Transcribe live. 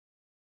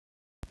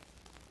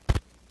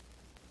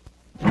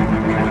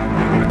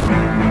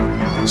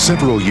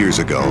Several years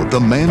ago, the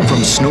man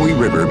from Snowy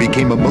River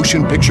became a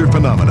motion picture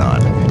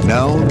phenomenon.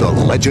 Now, the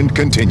legend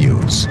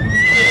continues.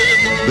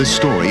 The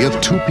story of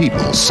two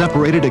people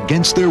separated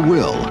against their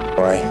will.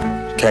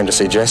 I came to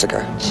see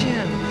Jessica.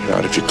 Jim. You're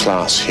out of your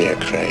class here,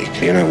 Craig.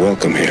 You're not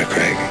welcome here,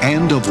 Craig.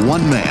 And of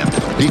one man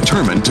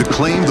determined to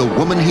claim the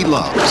woman he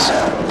loves.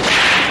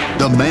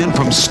 The man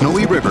from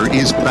Snowy River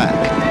is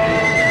back.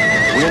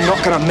 We're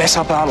not going to mess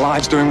up our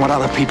lives doing what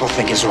other people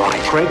think is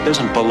right. Craig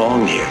doesn't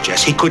belong here,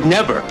 Jess. He could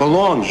never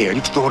belong here.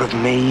 You've thought of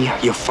me,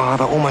 your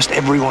father, almost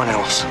everyone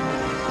else.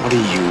 What do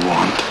you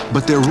want?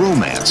 But their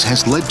romance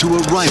has led to a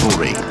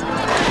rivalry.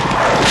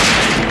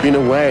 Been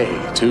away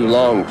too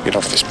long. Get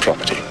off this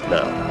property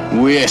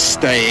now. We're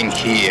staying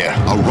here.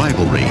 A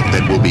rivalry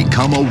that will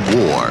become a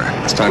war.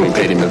 It's time we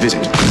paid him a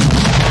visit.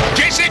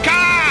 Jessica!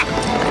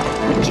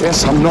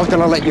 Jess, I'm not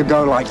going to let you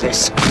go like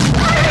this.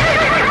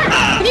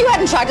 If you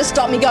hadn't tried to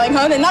stop me going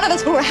home, then none of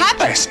this would have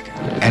happened. Jessica.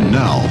 And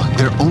now,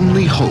 their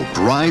only hope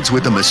rides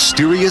with the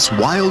mysterious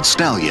wild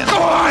stallion. Go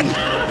on!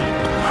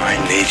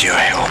 I need your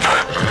help.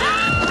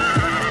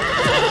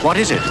 What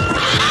is it?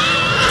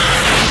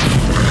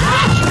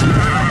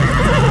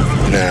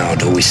 Now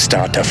do we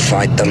start to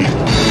fight them?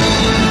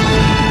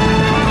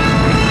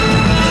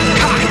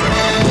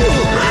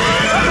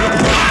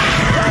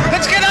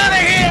 Let's get out of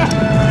here!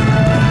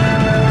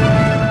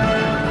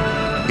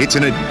 It's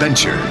an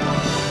adventure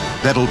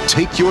that'll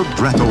take your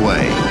breath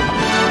away.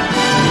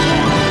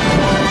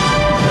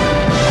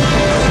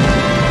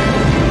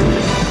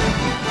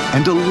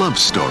 And a love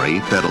story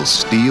that'll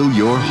steal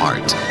your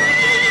heart.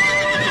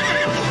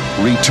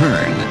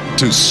 Return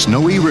to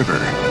Snowy River.